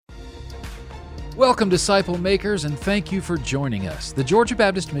Welcome, disciple makers, and thank you for joining us. The Georgia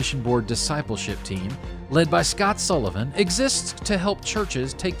Baptist Mission Board discipleship team, led by Scott Sullivan, exists to help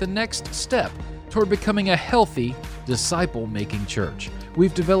churches take the next step toward becoming a healthy, disciple-making church.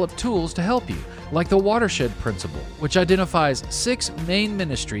 We've developed tools to help you, like the Watershed Principle, which identifies 6 main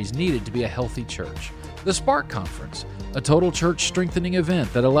ministries needed to be a healthy church. The Spark Conference, a total church strengthening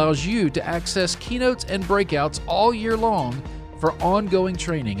event that allows you to access keynotes and breakouts all year long for ongoing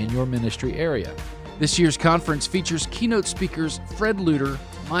training in your ministry area. This year's conference features keynote speakers Fred Luter,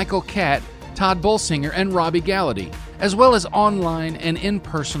 Michael Catt, Todd Bolsinger, and Robbie Gallaty, as well as online and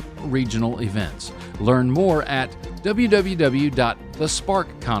in-person regional events. Learn more at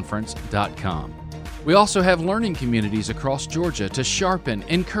www.thesparkconference.com. We also have learning communities across Georgia to sharpen,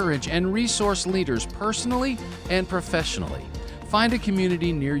 encourage, and resource leaders personally and professionally. Find a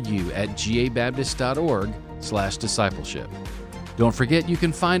community near you at gabaptist.org/discipleship. Don't forget you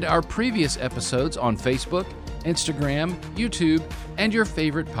can find our previous episodes on Facebook, Instagram, YouTube, and your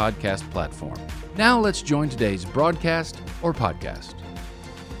favorite podcast platform. Now let's join today's broadcast or podcast.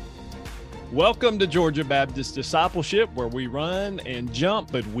 Welcome to Georgia Baptist Discipleship, where we run and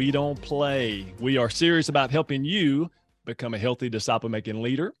jump, but we don't play. We are serious about helping you become a healthy disciple-making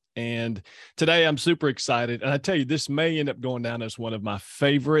leader. And today I'm super excited. And I tell you, this may end up going down as one of my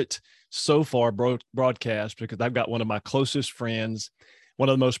favorite so far broadcasts, because I've got one of my closest friends, one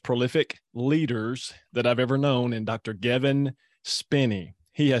of the most prolific leaders that I've ever known, in Dr. Gavin Spinney.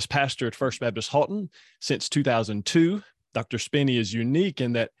 He has pastored First Baptist Halton since 2002. Dr. Spinney is unique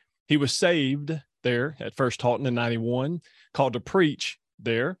in that he was saved there at First Halton in 91, called to preach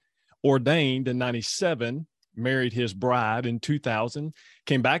there, ordained in 97, married his bride in 2000,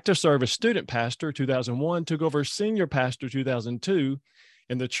 came back to serve as student pastor 2001, took over as senior pastor 2002,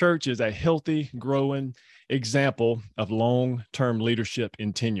 and the church is a healthy, growing example of long-term leadership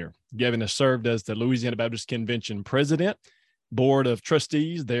and tenure. Gavin has served as the Louisiana Baptist Convention president, board of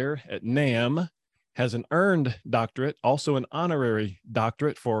trustees there at NAM, has an earned doctorate, also an honorary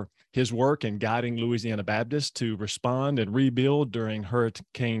doctorate for his work in guiding Louisiana Baptists to respond and rebuild during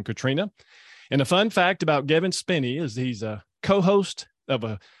Hurricane Katrina. And a fun fact about Gavin Spinney is he's a co-host of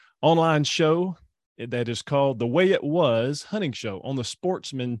an online show that is called The Way It Was Hunting Show on the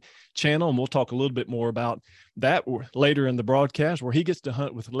Sportsman channel. And we'll talk a little bit more about that later in the broadcast, where he gets to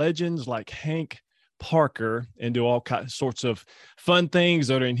hunt with legends like Hank Parker and do all sorts of fun things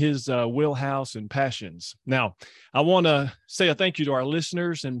that are in his wheelhouse and passions. Now, I want to say a thank you to our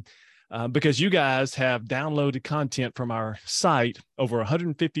listeners, and because you guys have downloaded content from our site over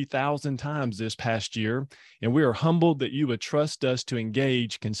 150,000 times this past year, and we are humbled that you would trust us to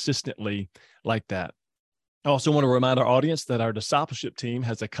engage consistently like that. I also want to remind our audience that our discipleship team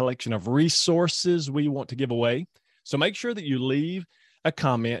has a collection of resources we want to give away. So make sure that you leave a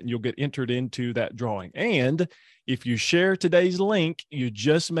comment and you'll get entered into that drawing. And if you share today's link, you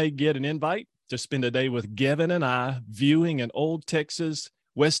just may get an invite to spend a day with Gavin and I viewing an old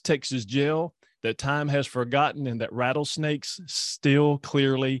West Texas jail that time has forgotten and that rattlesnakes still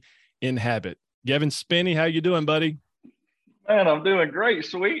clearly inhabit. Gavin Spinney, how you doing, buddy? Man, I'm doing great,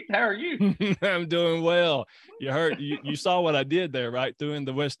 sweet. How are you? I'm doing well. You saw what I did there, right? Doing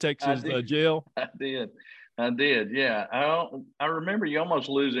the West Texas jail. I did. Yeah. I remember you almost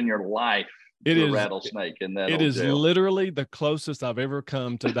losing your life to a rattlesnake in that. It is jail. Literally the closest I've ever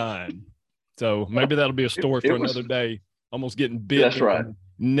come to dying. So maybe that'll be a story for another day. Almost getting bit in the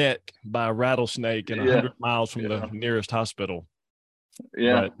neck by a rattlesnake and 100 miles from the nearest hospital.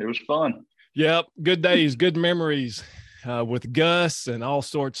 Yeah, it was fun. Yep. Good days, good memories with Gus and all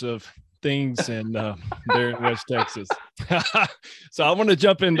sorts of things and there in West Texas. So I want to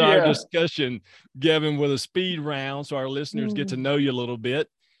jump into our discussion, Gavin, with a speed round so our listeners get to know you a little bit.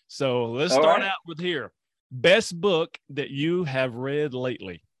 So let's start out with here. Best book that you have read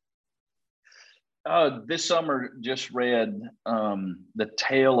lately? This summer just read The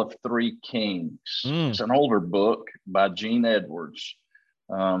Tale of Three Kings. It's an older book by Gene Edwards.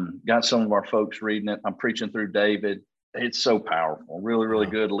 Got some of our folks reading it. I'm preaching through David. It's so powerful. Really, really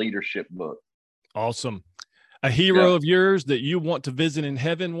good leadership book. Awesome. A hero of yours that you want to visit in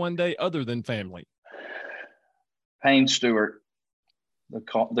heaven one day other than family? Payne Stewart,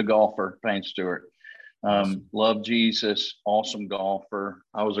 the golfer, Payne Stewart. Love Jesus, awesome golfer.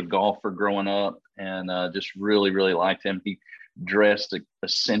 I was a golfer growing up and just really, really liked him. He dressed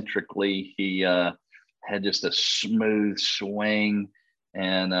eccentrically. He had just a smooth swing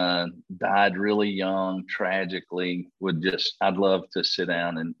and died really young, tragically. I'd love to sit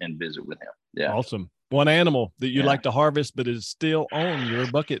down and visit with him. Yeah. Awesome. One animal that you'd like to harvest, but is still on your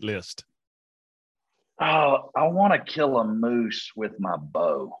bucket list? Oh, I want to kill a moose with my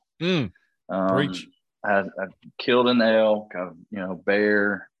bow. Preach. I killed an elk,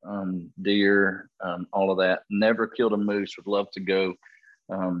 bear, deer, all of that. Never killed a moose. Would love to go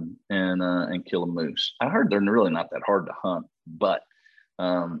and kill a moose. I heard they're really not that hard to hunt, but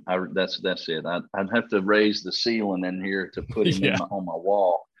that's it. I'd have to raise the ceiling in here to put him on my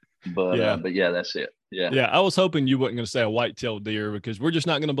wall. But that's it. Yeah. I was hoping you weren't going to say a white-tailed deer, because we're just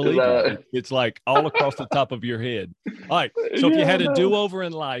not going to believe you. It's like all across the top of your head. All right. So if you had a do-over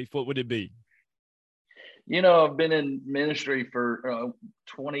in life, what would it be? I've been in ministry for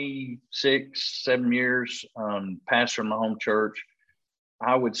 7 years, pastor in my home church.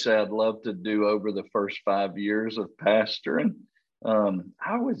 I would say I'd love to do over the first 5 years of pastoring. I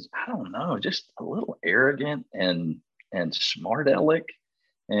don't know, just a little arrogant and smart aleck.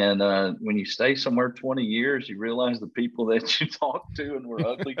 And when you stay somewhere 20 years, you realize the people that you talk to and were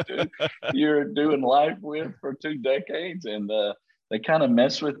ugly to, you're doing life with for 2 decades. And they kind of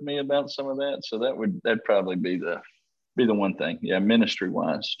mess with me about some of that. So that'd probably be the one thing. Yeah, ministry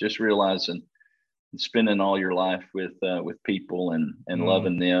wise, just realizing spending all your life with people and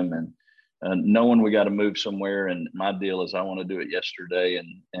loving them and knowing we got to move somewhere. And my deal is I want to do it yesterday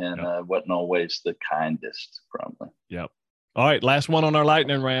and wasn't always the kindest, probably. Yep. All right, last one on our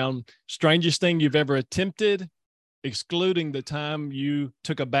lightning round. Strangest thing you've ever attempted, excluding the time you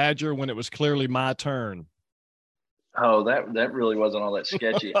took a badger when it was clearly my turn. Oh, that really wasn't all that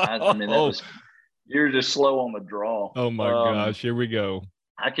sketchy. I mean, you're just slow on the draw. Oh my gosh, here we go.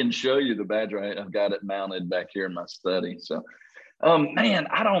 I can show you the badger. I've got it mounted back here in my study. So, man,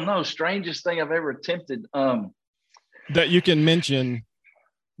 I don't know. Strangest thing I've ever attempted. That you can mention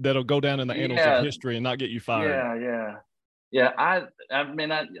that'll go down in the annals of history and not get you fired. Yeah. I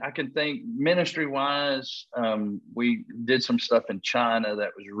mean, I can think ministry wise, we did some stuff in China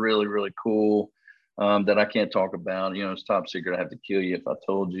that was really, really cool. That I can't talk about, it's top secret. I have to kill you if I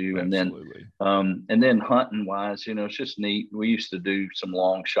told you. Absolutely. And then hunting wise, it's just neat. We used to do some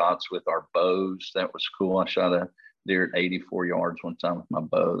long shots with our bows. That was cool. I shot a deer at 84 yards one time with my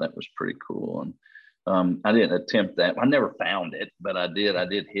bow. That was pretty cool. And I didn't attempt that. I never found it, but I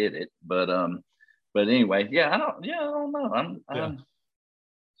did hit it. But anyway, I don't know. I'm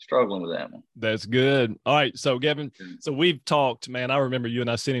struggling with that one. That's good. All right. So Gavin, we've talked, man, I remember you and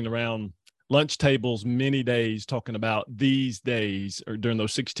I sitting around lunch tables many days talking about these days, or during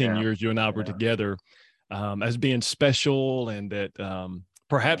those 16 years you and I were together, as being special, and that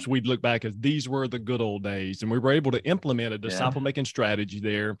perhaps we'd look back as these were the good old days. And we were able to implement a disciple making strategy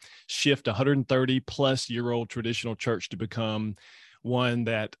there, shift 130 plus year old traditional church to become one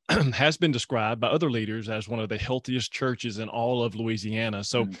that has been described by other leaders as one of the healthiest churches in all of Louisiana.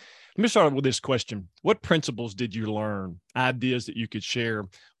 So let me start with this question. What principles did you learn, ideas that you could share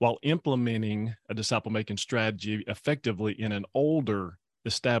while implementing a disciple-making strategy effectively in an older,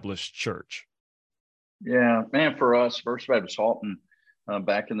 established church? Yeah, man, for us, First Baptist Halton,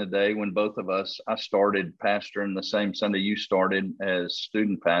 back in the day when both of us, I started pastoring the same Sunday you started as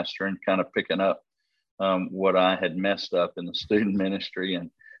student pastor, and kind of picking up what I had messed up in the student ministry.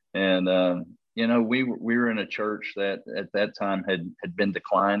 And we were in a church that at that time had been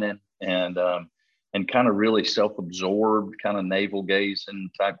declining and kind of really self-absorbed, kind of navel gazing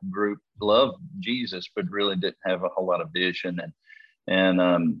type of group. Loved Jesus, but really didn't have a whole lot of vision.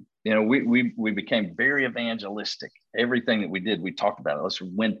 We became very evangelistic. Everything that we did, we talked about it. Let's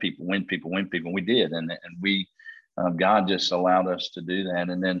win people. We did, and we God just allowed us to do that.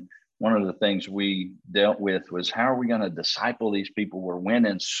 And then one of the things we dealt with was, how are we going to disciple these people we're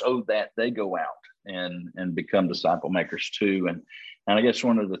winning so that they go out and become disciple makers too? And I guess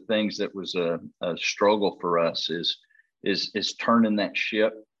one of the things that was a struggle for us is turning that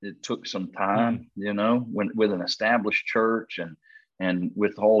ship. It took some time, with an established church and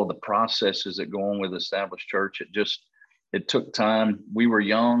with all of the processes that go on with established church. It took time. We were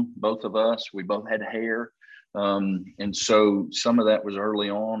young, both of us. We both had hair. And so some of that was early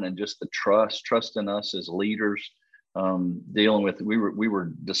on, and just the trust in us as leaders, dealing with, we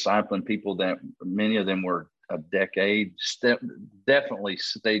were discipling people that many of them were a decade, definitely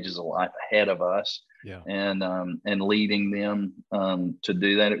stages of life ahead of us. And leading them, to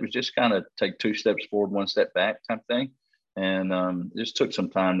do that. It was just kind of take 2 steps forward, 1 step back type thing. And, it just took some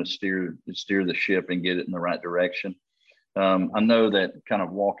time to steer the ship and get it in the right direction. I know that kind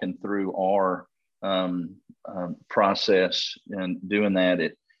of walking through our, process and doing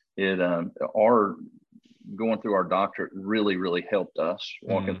that, our going through our doctorate really, really helped us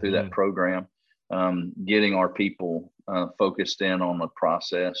walking through that program. Getting our people focused in on the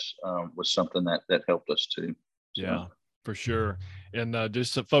process was something that helped us too. So. Yeah, for sure. And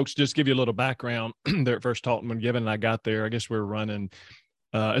just so folks, just give you a little background there at First Halton. When Gavin and I got there, I guess we were running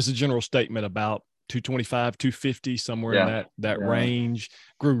as a general statement, about 225, 250, somewhere in that range.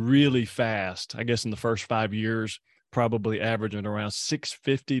 Grew really fast. I guess in the first 5 years, probably averaging around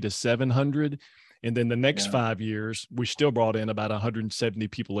 650 to 700. And then the next 5 years, we still brought in about 170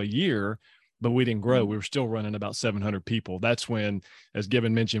 people a year, but we didn't grow. We were still running about 700 people. That's when, as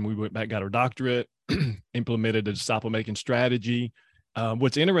Gavin mentioned, we went back, got our doctorate, implemented a disciple-making strategy.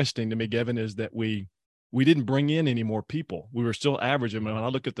 What's interesting to me, Gavin, is that we didn't bring in any more people. We were still averaging. When I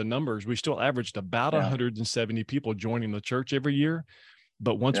look at the numbers, we still averaged about 170 people joining the church every year.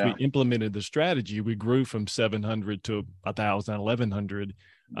 But once we implemented the strategy, we grew from 700 to 1,000, 1,100,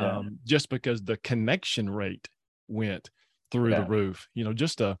 just because the connection rate went through the roof. You know,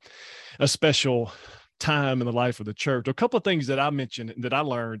 just a special time in the life of the church. A couple of things that I mentioned that I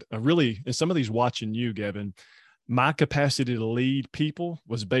learned really, and some of these watching you, Gavin, my capacity to lead people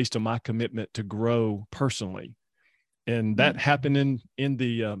was based on my commitment to grow personally. And that happened in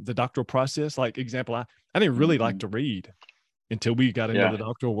the doctoral process. Like example, I didn't really like to read until we got into the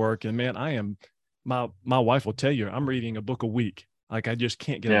doctoral work. And man, my wife will tell you, I'm reading a book a week. Like I just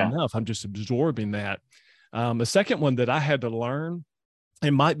can't get enough. I'm just absorbing that. The second one that I had to learn,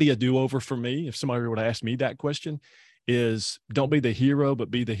 it might be a do-over for me if somebody would ask me that question, is don't be the hero,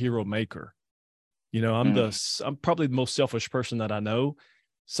 but be the hero maker. You know, I'm probably the most selfish person that I know.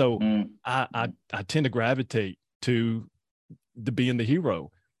 So I tend to gravitate to being the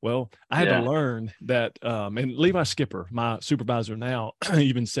hero. Well, I had to learn that, and Levi Skipper, my supervisor now,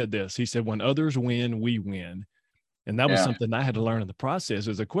 even said this. He said, when others win, we win. And that was something I had to learn in the process.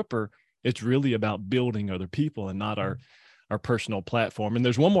 As a Quipper, it's really about building other people and not our personal platform. And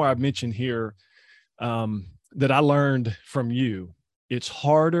there's one more I've mentioned here that I learned from you. It's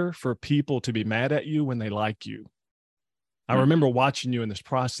harder for people to be mad at you when they like you. I remember watching you in this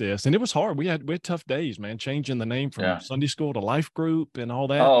process, and it was hard. We had tough days, man, changing the name from Sunday school to life group and all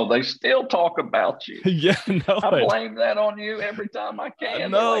that. Oh, they still talk about you. No, I blame that on you every time I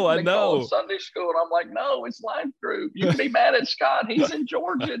can. I know. Sunday school, and I'm like, no, it's life group. You can be mad at Scott. He's in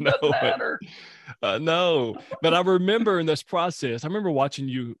Georgia. It doesn't matter. No, but I remember in this process, I remember watching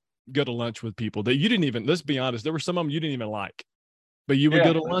you go to lunch with people that you didn't even, let's be honest, there were some of them you didn't even like. But you would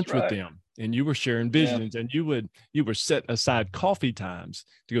go to lunch with them, and you were sharing visions, and you would set aside coffee times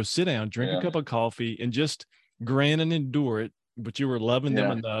to go sit down, drink a cup of coffee, and just grin and endure it. But you were loving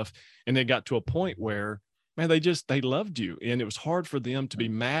them enough, and it got to a point where, man, they loved you, and it was hard for them to be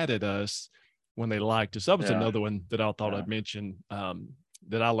mad at us when they liked us. That was another one that I thought I'd mention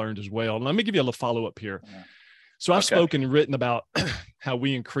that I learned as well. And let me give you a little follow up here. So I've spoken and written about how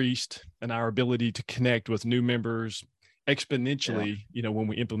we increased in our ability to connect with new members exponentially, you know, when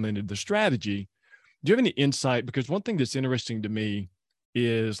we implemented the strategy. Do you have any insight? Because one thing that's interesting to me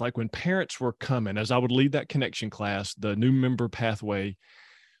is like when parents were coming, as I would lead that connection class, the new member pathway,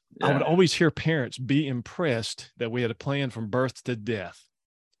 I would always hear parents be impressed that we had a plan from birth to death.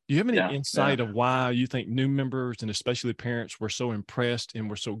 Do you have any insight of why you think new members and especially parents were so impressed and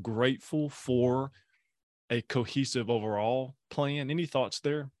were so grateful for a cohesive overall plan? Any thoughts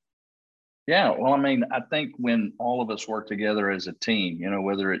there? Yeah, well, I mean, I think when all of us work together as a team, you know,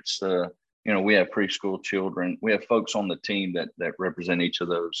 whether it's, you know, we have preschool children, we have folks on the team that represent each of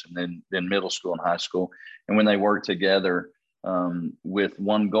those, and then middle school and high school. And when they work together with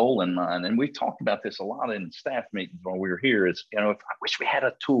one goal in mind, and we've talked about this a lot in staff meetings while we were here, is, you know, if I wish we had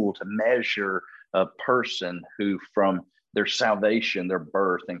a tool to measure a person who from their salvation, their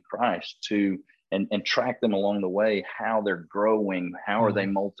birth in Christ to and track them along the way, how they're growing, how are they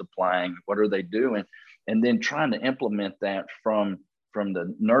multiplying, what are they doing, and then trying to implement that from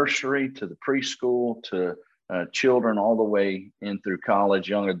the nursery to the preschool to children all the way in through college,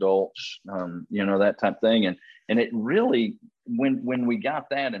 young adults, you know, that type of thing. And it really, when we got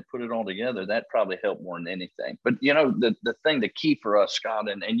that and put it all together, that probably helped more than anything. But, you know, the key for us, Scott,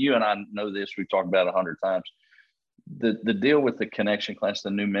 and you and I know this, we've talked about 100 times, the deal with the connection class, the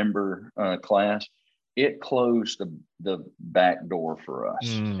new member class, it closed the back door for us.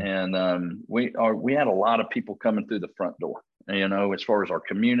 And we had a lot of people coming through the front door, you know, as far as our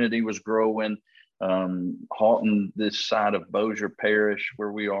community was growing. Haughton, this side of Bossier Parish,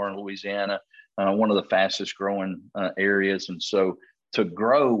 where we are in Louisiana, one of the fastest growing areas. And so to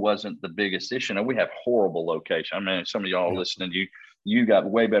grow wasn't the biggest issue. Now, we have horrible location. I mean, some of y'all listening, you got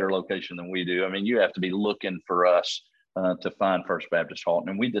way better location than we do. I mean, you have to be looking for us to find First Baptist Haughton.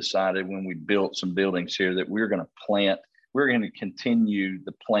 And we decided when we built some buildings here that we're going to continue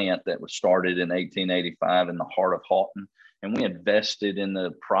the plant that was started in 1885 in the heart of Haughton. And we invested in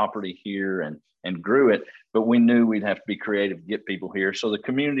the property here and grew it, but we knew we'd have to be creative to get people here. So the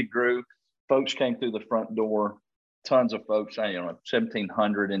community grew, folks came through the front door. tons of folks,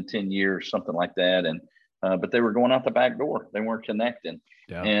 1,700 in 10 years, something like that. And, but they were going out the back door. They weren't connecting.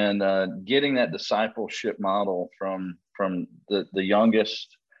 Yeah. And getting that discipleship model from the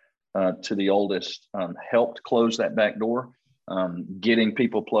youngest to the oldest helped close that back door. Getting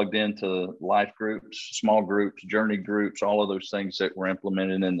people plugged into life groups, small groups, journey groups, all of those things that were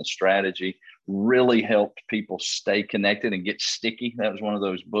implemented in the strategy really helped people stay connected and get sticky. That was one of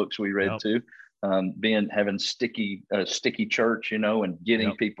those books we read too. Having sticky church, and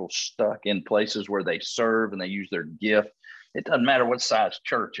getting people stuck in places where they serve and they use their gift. It doesn't matter what size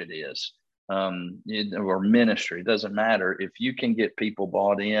church it is, or ministry. It doesn't matter. If you can get people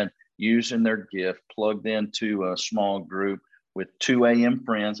bought in, using their gift, plugged into a small group with 2 a.m.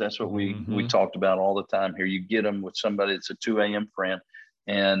 friends. That's what we talked about all the time here. You get them with somebody that's a 2 a.m. friend,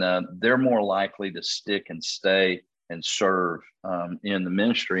 and they're more likely to stick and stay and serve in the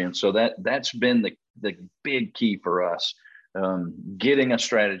ministry. And so that's been the big key for us, getting a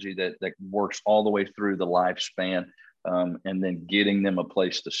strategy that works all the way through the lifespan, and then getting them a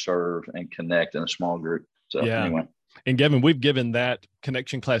place to serve and connect in a small group. So anyway. And Gavin, we've given that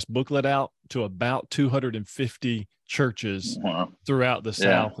Connection Class booklet out to about 250 churches throughout the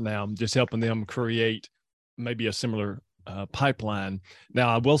South now, just helping them create maybe a similar pipeline. Now,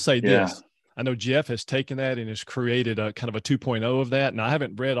 I will say this. I know Jeff has taken that and has created a kind of a 2.0 of that. And I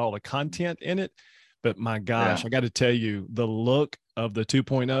haven't read all the content in it, but my gosh, I got to tell you, the look of the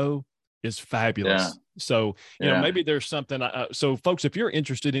 2.0 is fabulous. Yeah. So, maybe there's something. So folks, if you're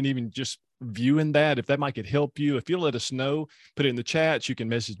interested in even just viewing that, if that might could help you, if you'll let us know, put it in the chat, you can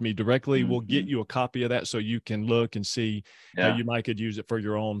message me directly. We'll get you a copy of that so you can look and see how you might could use it for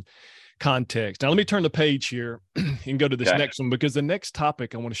your own context. Now, let me turn the page here and go to this next one, because the next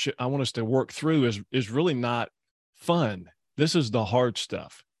topic I want us to work through is really not fun. This is the hard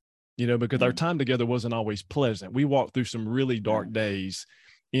stuff, because our time together wasn't always pleasant. We walked through some really dark days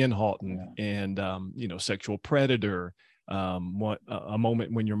in Halton, and sexual predator, a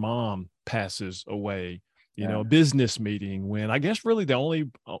moment when your mom passes away, a business meeting when I guess really the only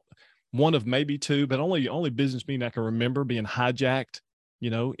one of maybe two, but only business meeting I can remember being hijacked,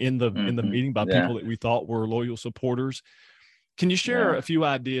 in the meeting by people that we thought were loyal supporters. Can you share a few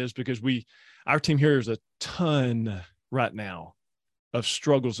ideas? Because our team here is a ton right now of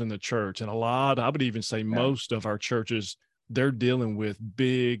struggles in the church, and a lot, I would even say most of our churches, they're dealing with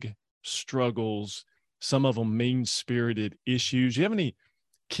big struggles, some of them mean-spirited issues. Do you have any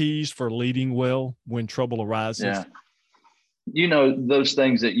keys for leading well when trouble arises? Yeah. Those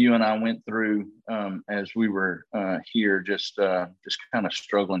things that you and I went through as we were here, just kind of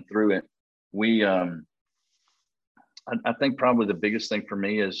struggling through it. We, I think probably the biggest thing for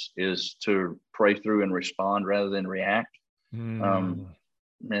me is to pray through and respond rather than react.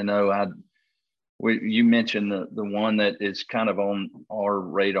 You mentioned the one that is kind of on our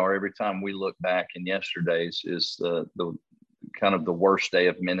radar every time we look back in yesterday's is the kind of the worst day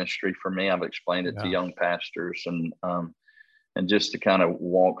of ministry for me. I've explained it to young pastors, and just to kind of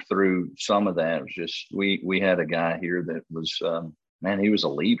walk through some of that, it was just we had a guy here that was he was a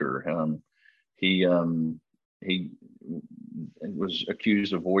leader. He was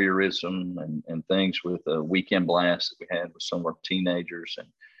accused of voyeurism and things with a weekend blast that we had with some of our teenagers. And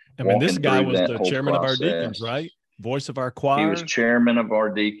I mean, this guy was the chairman of our deacons, right? Voice of our choir. He was chairman of our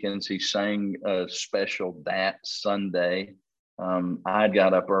deacons. He sang a special that Sunday. I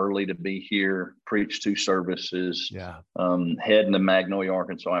got up early to be here, preach 2 services, heading to Magnolia,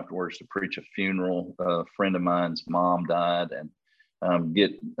 Arkansas afterwards to preach a funeral. A friend of mine's mom died, and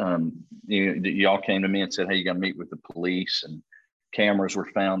y'all came to me and said, hey, you got to meet with the police, and cameras were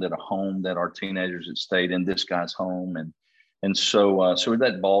found at a home that our teenagers had stayed in, this guy's home. And so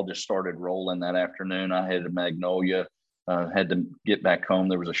that ball just started rolling that afternoon. I headed to Magnolia, had to get back home.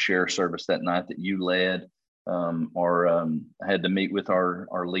 There was a share service that night that you led. I had to meet with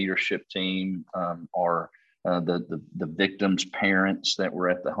our leadership team, the victims' parents that were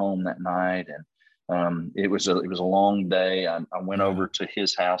at the home that night. And it was a long day. I went over to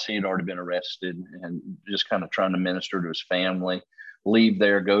his house. He had already been arrested, and just kind of trying to minister to his family. Leave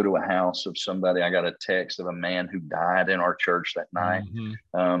there, go to a house of somebody. I got a text of a man who died in our church that night.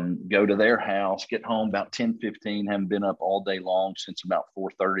 Go to their house, get home about 10:15, haven't been up all day long since about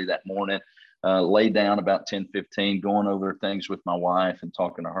 4:30 that morning. Lay down about 10:15, going over things with my wife and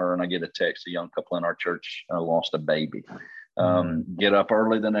talking to her. And I get a text, a young couple in our church lost a baby. Get up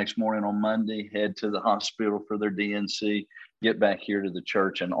early the next morning on Monday, head to the hospital for their DNC, get back here to the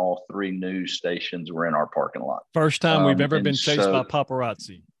church, and all 3 news stations were in our parking lot. First time we've ever been chased by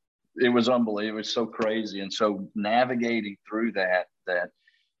paparazzi. It was unbelievable. It was so crazy. And so navigating through that,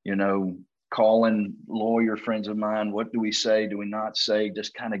 calling lawyer friends of mine. What do we say? Do we not say?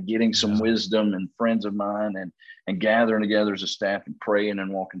 Just kind of getting some wisdom, and friends of mine, and gathering together as a staff and praying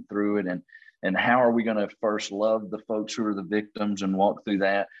and walking through it. And how are we going to first love the folks who are the victims and walk through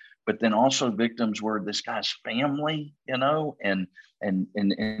that? But then also victims were this guy's family, and am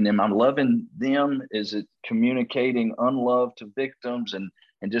I loving them? Is it communicating unlove to victims, and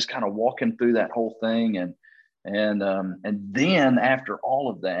just kind of walking through that whole thing? And then after all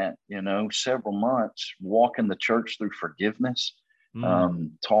of that, several months walking the church through forgiveness,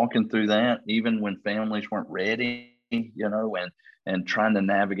 talking through that, even when families weren't ready, and trying to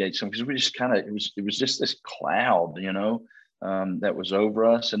navigate some, because we just it was just this cloud, that was over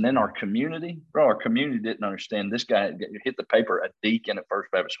us. And then our community didn't understand. This guy hit the paper, a deacon at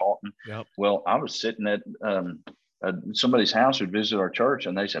First Baptist Halton. Yep. Well, I was sitting at somebody's house who visited our church,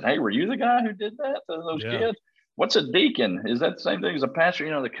 and they said, "Hey, were you the guy who did that to those kids? What's a deacon? Is that the same thing as a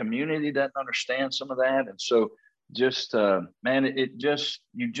pastor?" The community doesn't understand some of that. And so just,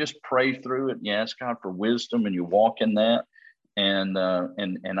 you just pray through it, and you ask God for wisdom, and you walk in that. And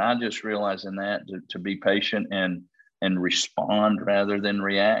I just realized in that to be patient and respond rather than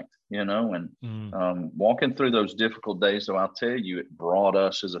react, and walking through those difficult days. So I'll tell you, it brought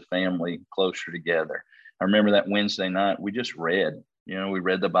us as a family closer together. I remember that Wednesday night, we just read, we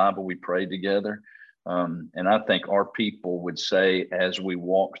read the Bible, we prayed together. And I think our people would say, as we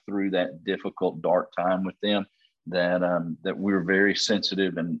walked through that difficult, dark time with them, that we were very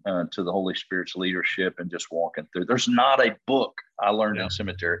sensitive and to the Holy Spirit's leadership, and just walking through. There's not a book I learned in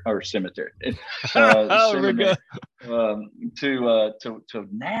seminary to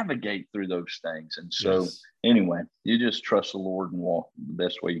navigate through those things. And so anyway, you just trust the Lord and walk the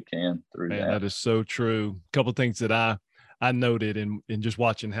best way you can through that. That is so true. A couple of things that I noted in just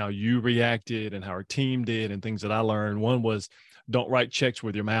watching how you reacted and how our team did, and things that I learned. One was, don't write checks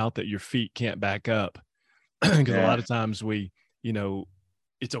with your mouth that your feet can't back up. Because a lot of times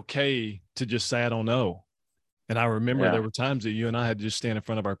it's okay to just say, I don't know. And I remember there were times that you and I had to just stand in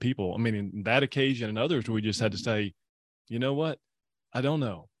front of our people. I mean, in that occasion and others, we just had to say, you know what? I don't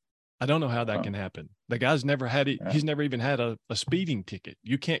know. I don't know how that can happen. The guy's never had it. He's never even had a speeding ticket.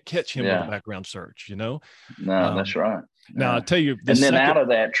 You can't catch him with a background search, No, that's right. Now I'll tell you. And then out of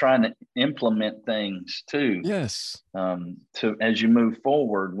that, trying to implement things too. Yes. To as you move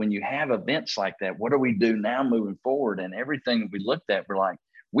forward, when you have events like that, what do we do now moving forward? And everything we looked at, we're like,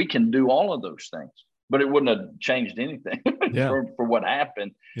 we can do all of those things, but it wouldn't have changed anything for what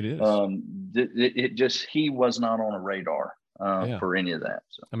happened. It is. It just, he was not on a radar for any of that.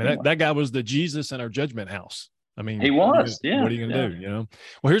 So, I mean, that guy was the Jesus in our judgment house. I mean, he was. What are you going to do?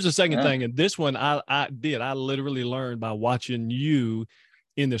 Well, here's the second thing. And this one I literally learned by watching you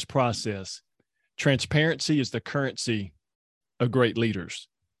in this process. Transparency is the currency of great leaders.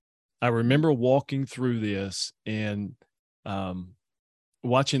 I remember walking through this and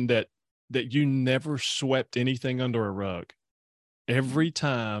watching that you never swept anything under a rug. Every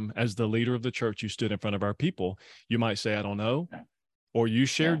time as the leader of the church, you stood in front of our people, you might say, I don't know. Or you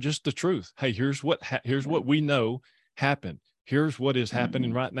share just the truth. Hey, here's what we know happened. Here's what is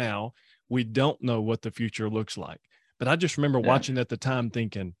happening right now. We don't know what the future looks like. But I just remember watching at the time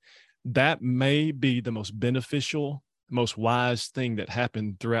thinking that may be the most beneficial, most wise thing that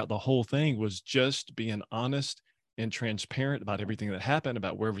happened throughout the whole thing, was just being honest and transparent about everything that happened,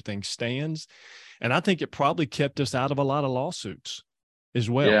 about where everything stands. And I think it probably kept us out of a lot of lawsuits as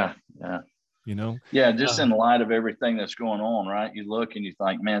well. Yeah. Just in light of everything that's going on, right? You look and you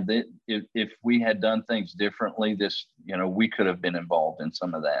think, man, if we had done things differently, we could have been involved in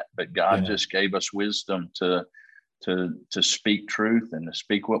some of that. But God just gave us wisdom to speak truth and to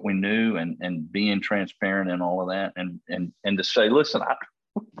speak what we knew, and being transparent and all of that, and to say, listen,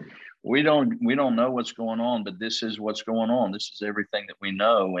 we don't know what's going on, but this is what's going on. This is everything that we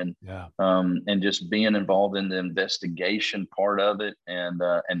know. And just being involved in the investigation part of it, and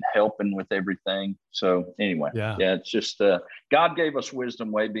helping with everything. So anyway, it's just, God gave us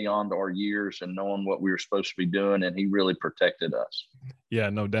wisdom way beyond our years and knowing what we were supposed to be doing. And he really protected us. Yeah,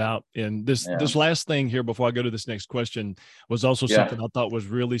 no doubt. And this last thing here, before I go to this next question, was also something I thought was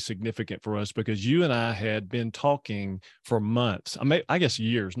really significant for us, because you and I had been talking for months, I guess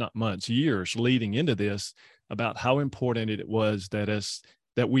years, not months, years leading into this, about how important it was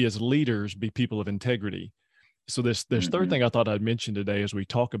that we as leaders be people of integrity. So this third thing I thought I'd mention today as we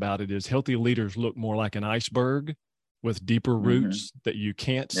talk about it is, healthy leaders look more like an iceberg with deeper roots that you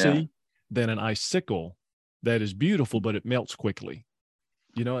can't see than an icicle that is beautiful, but it melts quickly.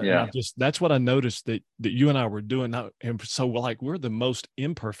 And that's what I noticed that you and I were doing. And so we're the most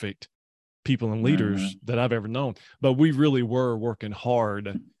imperfect people and leaders that I've ever known, but we really were working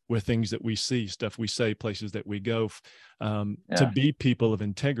hard with things that we see, stuff we say, places that we go, to be people of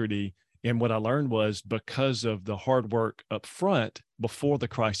integrity. And what I learned was, because of the hard work up front before the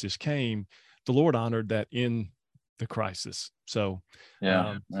crisis came, the Lord honored that in the crisis. So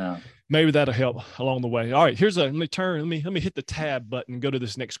maybe that'll help along the way. All right, let me hit the tab button and go to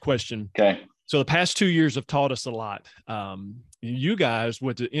this next question. Okay. So the past 2 years have taught us a lot. You guys,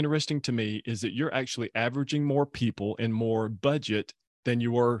 what's interesting to me is that you're actually averaging more people and more budget than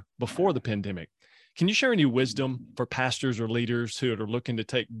you were before the pandemic. Can you share any wisdom for pastors or leaders who are looking to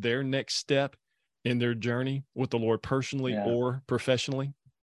take their next step in their journey with the Lord personally or professionally?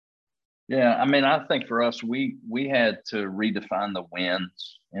 Yeah, I mean, I think for us, we had to redefine the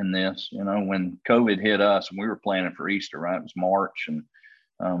wins in this. You know, when COVID hit us and we were planning for Easter, right? It was March, and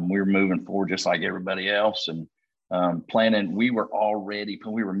we were moving forward just like everybody else, and planning. We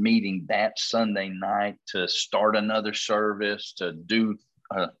were meeting that Sunday night to start another service, to do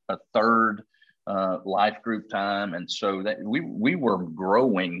a third life group time, and so that we were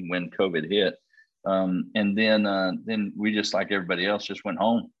growing when COVID hit. And then we, just like everybody else, just went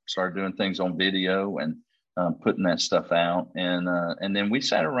home, started doing things on video and putting that stuff out. And then we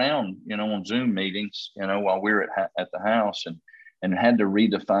sat around, on Zoom meetings, while we were at the house, and had to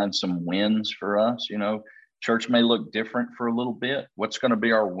redefine some wins for us. Church may look different for a little bit. What's going to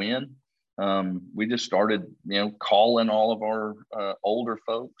be our win? We just started, calling all of our older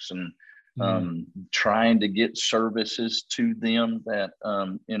folks and trying to get services to them that,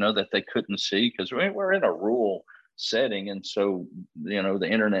 that they couldn't see, because we're in a rural setting. And so, the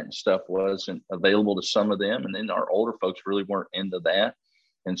internet and stuff wasn't available to some of them. And then our older folks really weren't into that.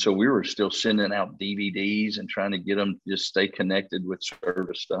 And so we were still sending out DVDs and trying to get them to just stay connected with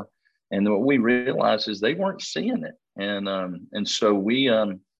service stuff. And what we realized is they weren't seeing it. And so we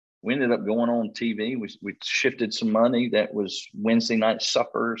ended up going on TV. We shifted some money that was Wednesday night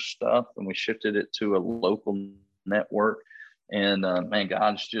supper stuff, and we shifted it to a local network. And man,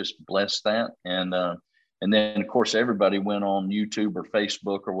 God's just blessed that. And then of course everybody went on YouTube or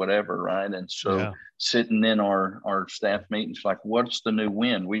Facebook or whatever, right? And so sitting in our staff meetings, like, what's the new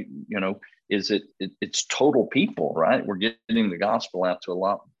win? It's total people, right? We're getting the gospel out to a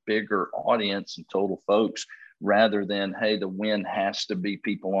lot bigger audience and total folks, rather than, hey, the win has to be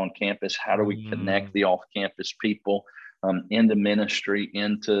people on campus. How do we connect the off-campus people into ministry,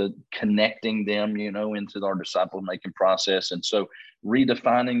 into connecting them, into our disciple-making process? And so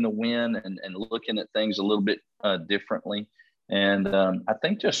redefining the win and looking at things a little bit differently. And I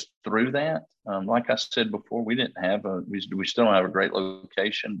think just through that, like I said before, we still don't have a great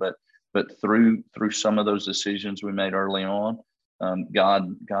location, but through some of those decisions we made early on,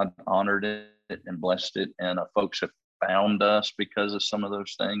 God honored it and blessed it, and folks have found us because of some of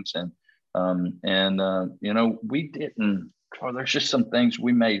those things. We didn't. There's just some things,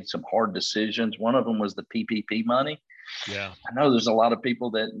 we made some hard decisions. One of them was the PPP money. Yeah, I know there's a lot of people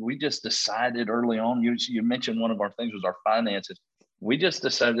that we just decided early on. You mentioned one of our things was our finances. We just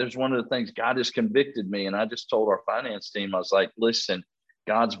decided, there's one of the things, God has convicted me, and I just told our finance team, I was like, listen,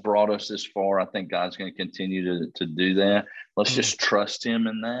 God's brought us this far. I think God's going to continue to do that. Let's just trust him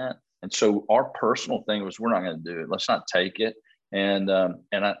in that. And so our personal thing was, we're not going to do it. Let's not take it. And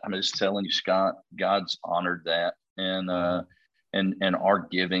I'm just telling you, Scott, God's honored that. And our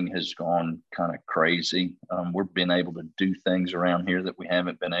giving has gone kind of crazy. We've been able to do things around here that we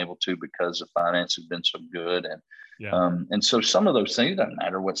haven't been able to because the finance has been so good. And so some of those things, it doesn't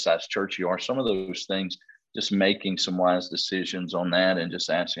matter what size church you are, some of those things, just making some wise decisions on that and just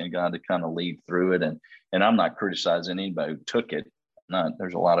asking God to kind of lead through it. And I'm not criticizing anybody who took it.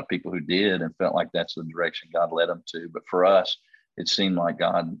 There's a lot of people who did and felt like that's the direction God led them to. But for us, it seemed like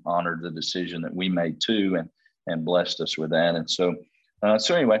God honored the decision that we made too, and blessed us with that. And so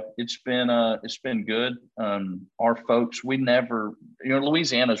anyway, it's been good. Our folks, we never,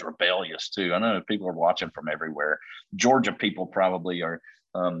 Louisiana's rebellious too. I know people are watching from everywhere. Georgia people probably are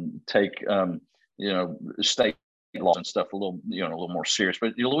take state laws and stuff a little more serious,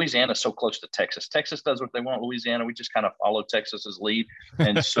 but Louisiana is so close to Texas. Texas does what they want. Louisiana, we just kind of follow Texas's lead.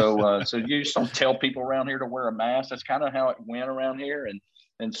 And so you just don't tell people around here to wear a mask. That's kind of how it went around here.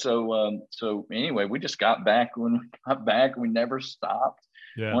 And so anyway, we just got back. When we got back, we never stopped.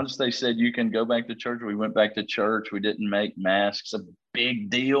 Yeah. Once they said you can go back to church, we went back to church. We didn't make masks a big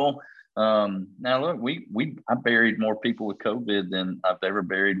deal. Now look, I buried more people with COVID than I've ever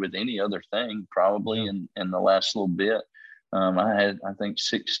buried with any other thing, probably in the last little bit. I had, I think,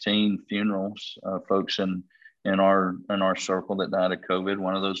 16 funerals, folks in our circle that died of COVID.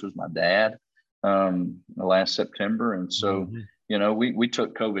 One of those was my dad, last September. And so, we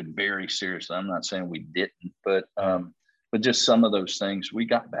took COVID very seriously. I'm not saying we didn't, but but just some of those things we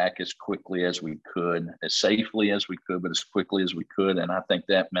got back as quickly as we could, as safely as we could, but as quickly as we could. And I think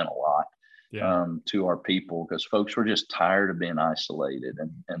that meant a lot to our people, because folks were just tired of being isolated.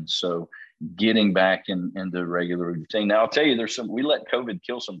 And so getting back into regular routine. Now I'll tell you, we let COVID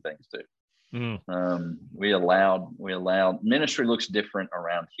kill some things too. We allowed ministry looks different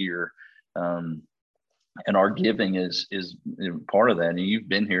around here. And our giving is part of that. And you've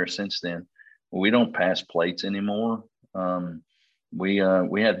been here since then. We don't pass plates anymore. We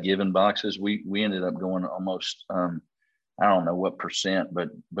have given boxes. We ended up going almost, I don't know what percent, but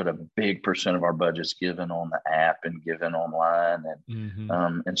a big percent of our budget's given on the app and given online.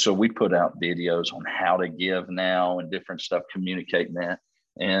 And so we put out videos on how to give now and different stuff, communicating that.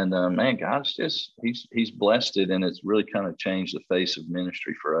 And man, God's just, he's blessed it. And it's really kind of changed the face of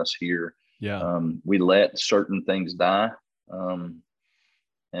ministry for us here. Yeah. We let certain things die.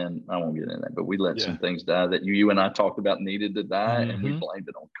 And I won't get into that, but we let some things die that you and I talked about needed to die, and we blamed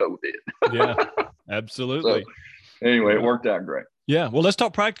it on COVID. Yeah, absolutely. So anyway, it worked out great. Yeah. Well, let's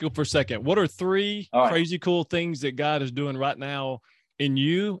talk practical for a second. What are three crazy cool things that God is doing right now in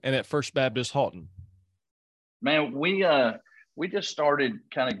you and at First Baptist Halton? Man, we just started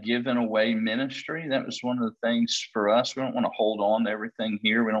kind of giving away ministry. That was one of the things for us. We don't want to hold on to everything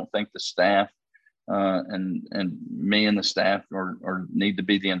here. We don't think the staff and me and the staff or need to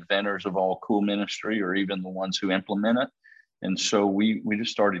be the inventors of all cool ministry, or even the ones who implement it. And so we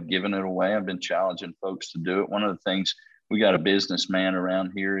just started giving it away. I've been challenging folks to do it. One of the things, we got a businessman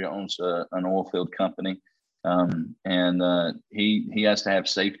around here. He owns an oil field company. And he has to have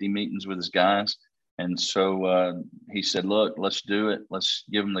safety meetings with his guys. And so he said, look, let's do it. Let's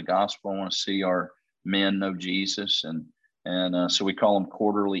give them the gospel. I want to see our men know Jesus. And so we call them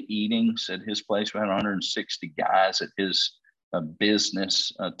quarterly eatings at his place. We had 160 guys at his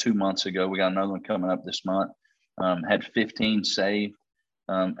business 2 months ago. We got another one coming up this month. Had 15 saved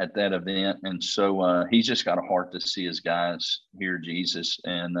at that event. And so he's just got a heart to see his guys hear Jesus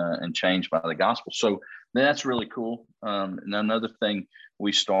and changed by the gospel. So that's really cool. And another thing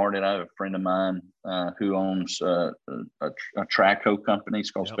we started, I have a friend of mine who owns a Traco company.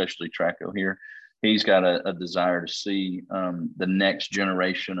 It's called Specialty Traco here. He's got a desire to see the next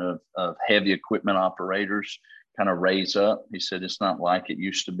generation of heavy equipment operators kind of raise up. He said it's not like it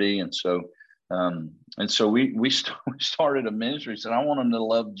used to be. And so we started a ministry. He said, I want them to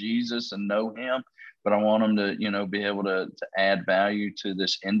love Jesus and know him, but I want them to, be able to add value to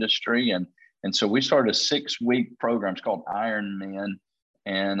this industry. And so we started a 6-week program. It's called Iron Men,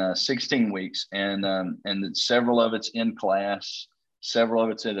 and 16 weeks. And several of it's in class. Several of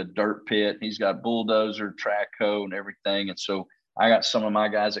it's at a dirt pit. He's got bulldozer, Traco, and everything. And so I got some of my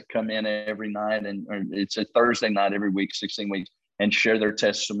guys that come in every night, and it's a Thursday night every week, 16 weeks, and share their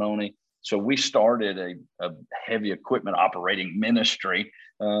testimony. So we started a heavy equipment operating ministry,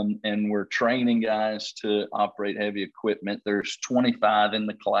 and we're training guys to operate heavy equipment. There's 25 in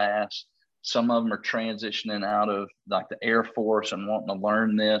the class. Some of them are transitioning out of like the Air Force and wanting to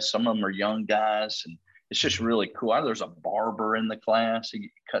learn this. Some of them are young guys, and it's just really cool. There's a barber in the class. He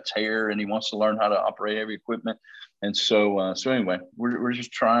cuts hair and he wants to learn how to operate heavy equipment. And so anyway, we're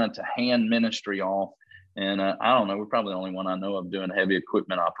just trying to hand ministry off. And I don't know, we're probably the only one I know of doing heavy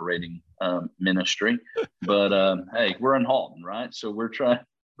equipment operating ministry. But hey, we're in Halton, right? So we're trying to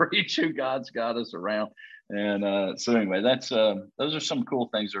reach who God's got us around. And so anyway, that's those are some cool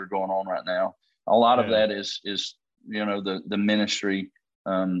things that are going on right now. A lot of that is the ministry.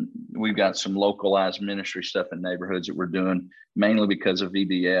 We've got some localized ministry stuff in neighborhoods that we're doing mainly because of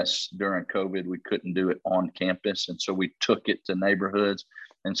VBS. During COVID, we couldn't do it on campus. And so we took it to neighborhoods.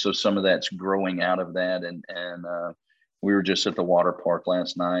 And so some of that's growing out of that. And we were just at the water park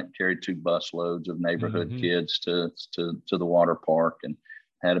last night, carried 2 bus loads of neighborhood kids to the water park, and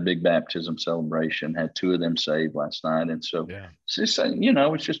had a big baptism celebration, had 2 of them saved last night. And so it's just,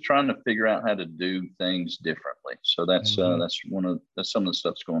 it's just trying to figure out how to do things differently. So that's some of the stuff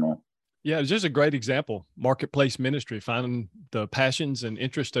that's going on. Yeah, it's just a great example. Marketplace ministry, finding the passions and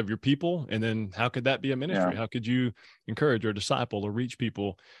interest of your people. And then how could that be a ministry? How could you encourage or disciple or reach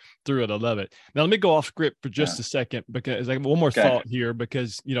people through it? I love it. Now, let me go off script for just a second, because I have one more thought here,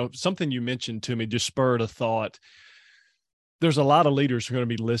 because, something you mentioned to me just spurred a thought. There's a lot of leaders who are going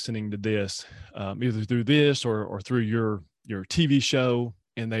to be listening to this, either through this or through your TV show.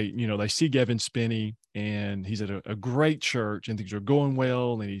 And they see Gavin Spinney, and he's at a great church, and things are going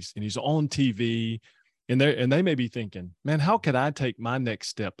well, and he's on TV, and they may be thinking, man, how could I take my next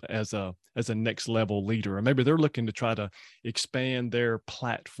step as a next level leader? Or maybe they're looking to try to expand their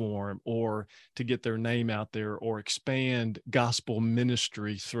platform, or to get their name out there, or expand gospel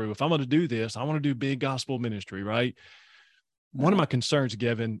ministry through, if I'm going to do this, I want to do big gospel ministry, right? one of my concerns,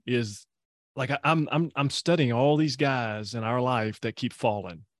 Gavin, is like I'm studying all these guys in our life that keep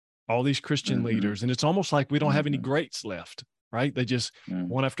falling, all these Christian leaders, and it's almost like we don't have any greats left, right? They just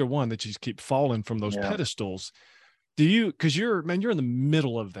one after one, they just keep falling from those pedestals. Do you, because you're in the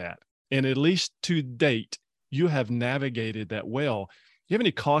middle of that, and at least to date, you have navigated that well. Do you have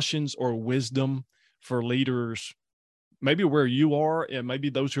any cautions or wisdom for leaders, maybe where you are and maybe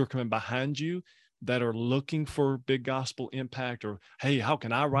those who are coming behind you that are looking for big gospel impact, or, hey, how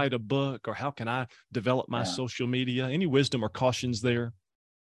can I write a book, or how can I develop my social media? Any wisdom or cautions there?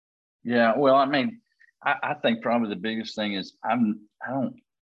 Yeah. Well, I mean, I think probably the biggest thing is I don't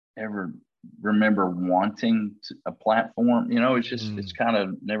ever remember wanting a platform. It's just, it's kind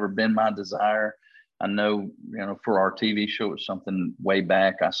of never been my desire. I know, for our TV show, it was something way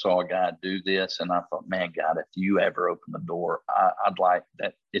back. I saw a guy do this and I thought, man, God, if you ever open the door, I'd like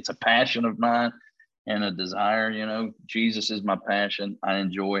that. It's a passion of mine and a desire. Jesus is my passion. I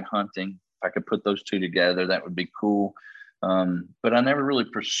enjoy hunting. If I could put those two together, that would be cool. But I never really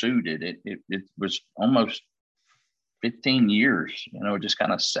pursued it. It was almost 15 years, it just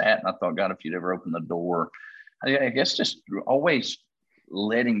kind of sat, and I thought, God, if you'd ever open the door, I guess just always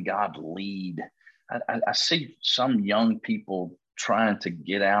letting God lead. I see some young people trying to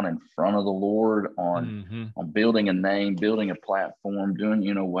get out in front of the Lord on building a name, building a platform, doing,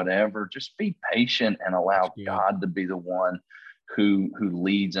 whatever. Just be patient and allow God to be the one who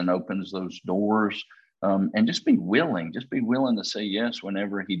leads and opens those doors. And just be willing to say yes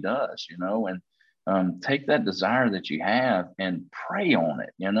whenever he does, and take that desire that you have and pray on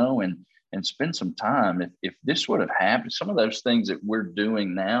it, and spend some time. If this would have happened, some of those things that we're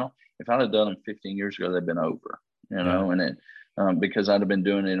doing now, if I'd have done them 15 years ago, they've been over, and it, because I'd have been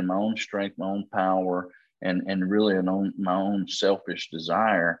doing it in my own strength, my own power, and really my own selfish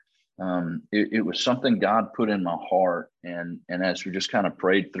desire. It was something God put in my heart. And as we just kind of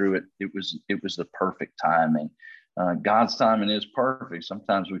prayed through it, it was the perfect timing. God's timing is perfect.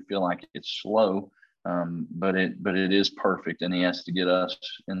 Sometimes we feel like it's slow, but it is perfect. And he has to get us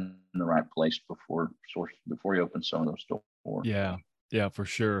in the right place before he opens some of those doors. Yeah, for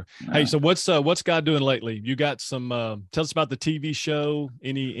sure. Hey, so what's God doing lately? You got some, tell us about the TV show,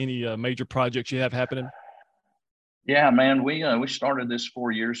 any major projects you have happening? Yeah, man, we started this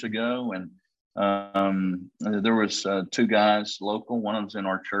 4 years ago, and there was two guys local. One of them's in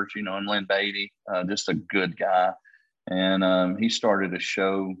our church, in Lynn Beatty, just a good guy. And he started a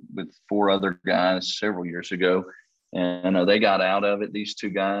show with 4 other guys several years ago, and they got out of it. These 2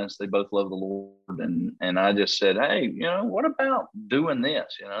 guys, they both love the Lord, and I just said, hey, what about doing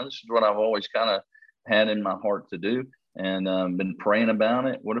this? This is what I've always kind of had in my heart to do. And been praying about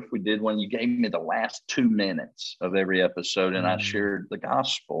it. What if we did one? You gave me the last 2 minutes of every episode, and I shared the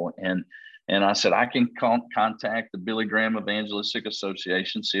gospel. And I said, I can contact the Billy Graham Evangelistic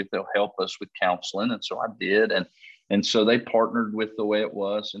Association, see if they'll help us with counseling. And so I did. And so they partnered with The Way It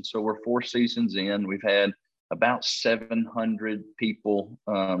Was. And so we're 4 seasons in. We've had about 700 people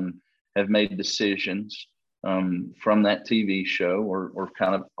have made decisions from that TV show, or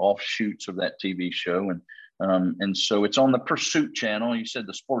kind of offshoots of that TV show. And so it's on the Pursuit channel. You said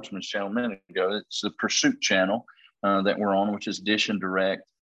the Sportsman's channel a minute ago. It's the Pursuit channel that we're on, which is Dish and Direct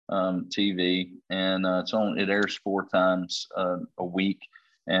TV, and it airs 4 times a week.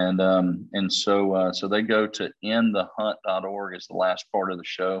 And so they go to endthehunt.org is the last part of the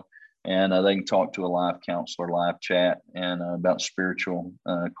show, and they can talk to a live counselor, live chat, and about spiritual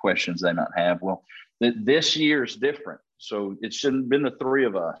questions they might have. Well, this year is different. So it shouldn't have been the 3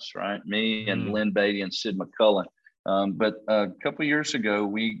 of us, right? Me and Lynn Beatty and Sid McCullen. But a couple of years ago,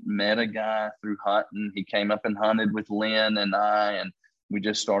 we met a guy through hunting. He came up and hunted with Lynn and I, and we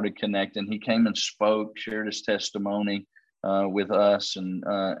just started connecting. He came and spoke, shared his testimony with us, and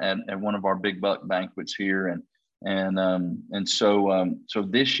at one of our big buck banquets here. And so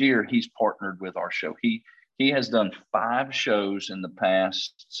this year he's partnered with our show. He has done 5 shows in the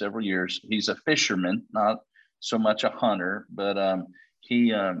past several years. He's a fisherman, not so much a hunter, but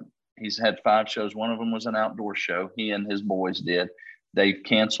he's had 5 shows. One of them was an outdoor show. He and his boys did. They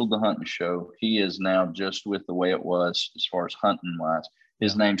canceled the hunting show. He is now just with The Way It Was as far as hunting wise.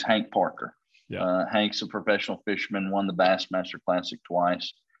 His name's Hank Parker. Hank's a professional fisherman, won the Bassmaster Classic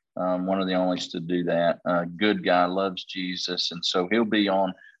twice. One of the onlys to do that. Good guy, loves Jesus. And so he'll be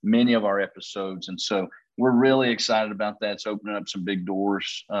on many of our episodes. And so we're really excited about that. It's opening up some big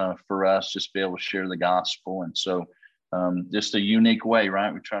doors for us, just to be able to share the gospel. And so just a unique way,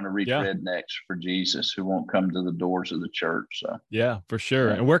 right? We're trying to reach rednecks for Jesus who won't come to the doors of the church. So yeah, for sure.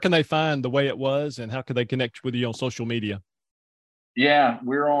 And where can they find The Way It Was, and how can they connect with you on social media? Yeah,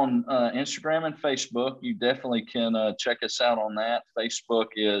 we're on Instagram and Facebook. You definitely can check us out on that. Facebook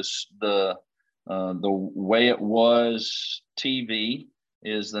is the Way It Was TV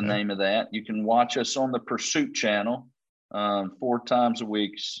is the name of that. You can watch us on the Pursuit channel 4 times a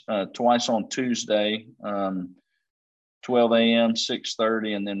week, twice on Tuesday, 12 a.m.,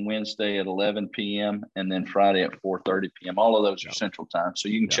 6:30, and then Wednesday at 11 p.m., and then Friday at 4:30 p.m. All of those are Central Time, so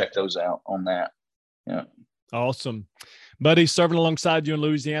you can check those out on that. Yeah. Awesome. Buddy, serving alongside you in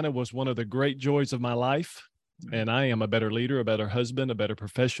Louisiana was one of the great joys of my life. And I am a better leader, a better husband, a better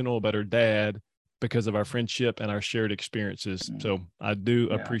professional, a better dad because of our friendship and our shared experiences. So I do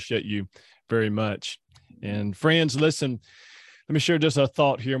appreciate you very much. And friends, listen, let me share just a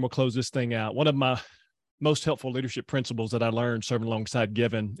thought here and we'll close this thing out. One of my most helpful leadership principles that I learned serving alongside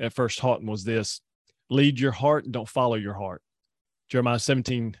Given at First Houghton was this: lead your heart and don't follow your heart. Jeremiah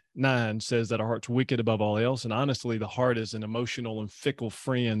 17:9 says that our heart's wicked above all else. And honestly, the heart is an emotional and fickle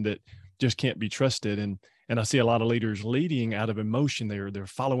friend that just can't be trusted. And I see a lot of leaders leading out of emotion. They're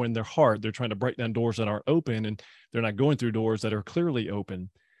following their heart. They're trying to break down doors that aren't open, and they're not going through doors that are clearly open.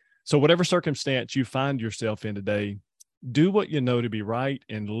 So whatever circumstance you find yourself in today, do what you know to be right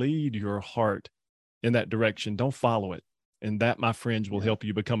and lead your heart in that direction. Don't follow it. And that, my friends, will help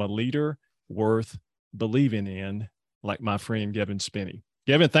you become a leader worth believing in, like my friend Given Spinney.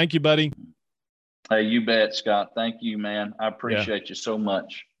 Given, thank you, buddy. Hey, you bet, Scott. Thank you, man. I appreciate you so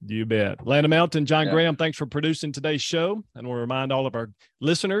much. You bet. Landon Melton, John Graham, thanks for producing today's show. And we'll remind all of our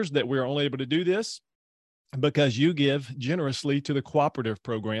listeners that we're only able to do this because you give generously to the cooperative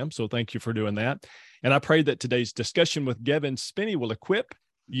program. So thank you for doing that. And I pray that today's discussion with Given Spinney will equip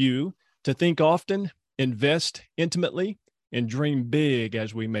you to think often, invest intimately, and dream big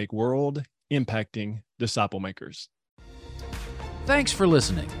as we make world-impacting disciple makers. Thanks for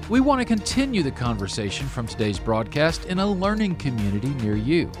listening. We want to continue the conversation from today's broadcast in a learning community near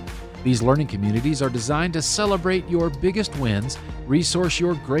you. These learning communities are designed to celebrate your biggest wins, resource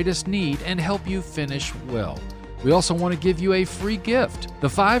your greatest need, and help you finish well. We also want to give you a free gift, the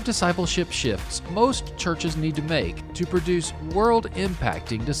 5 discipleship shifts most churches need to make to produce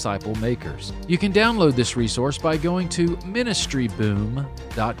world-impacting disciple makers. You can download this resource by going to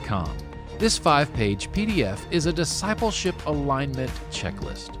ministryboom.com. This 5-page PDF is a discipleship alignment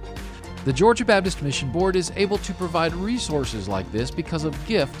checklist. The Georgia Baptist Mission Board is able to provide resources like this because of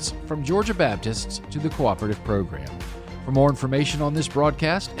gifts from Georgia Baptists to the cooperative program. For more information on this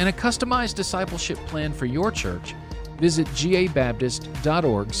broadcast and a customized discipleship plan for your church, visit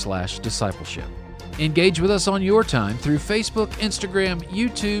gabaptist.org/discipleship. Engage with us on your time through Facebook, Instagram,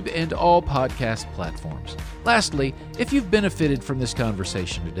 YouTube, and all podcast platforms. Lastly, if you've benefited from this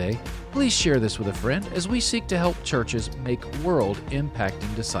conversation today, please share this with a friend as we seek to help churches make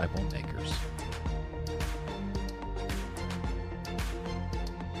world-impacting disciple makers.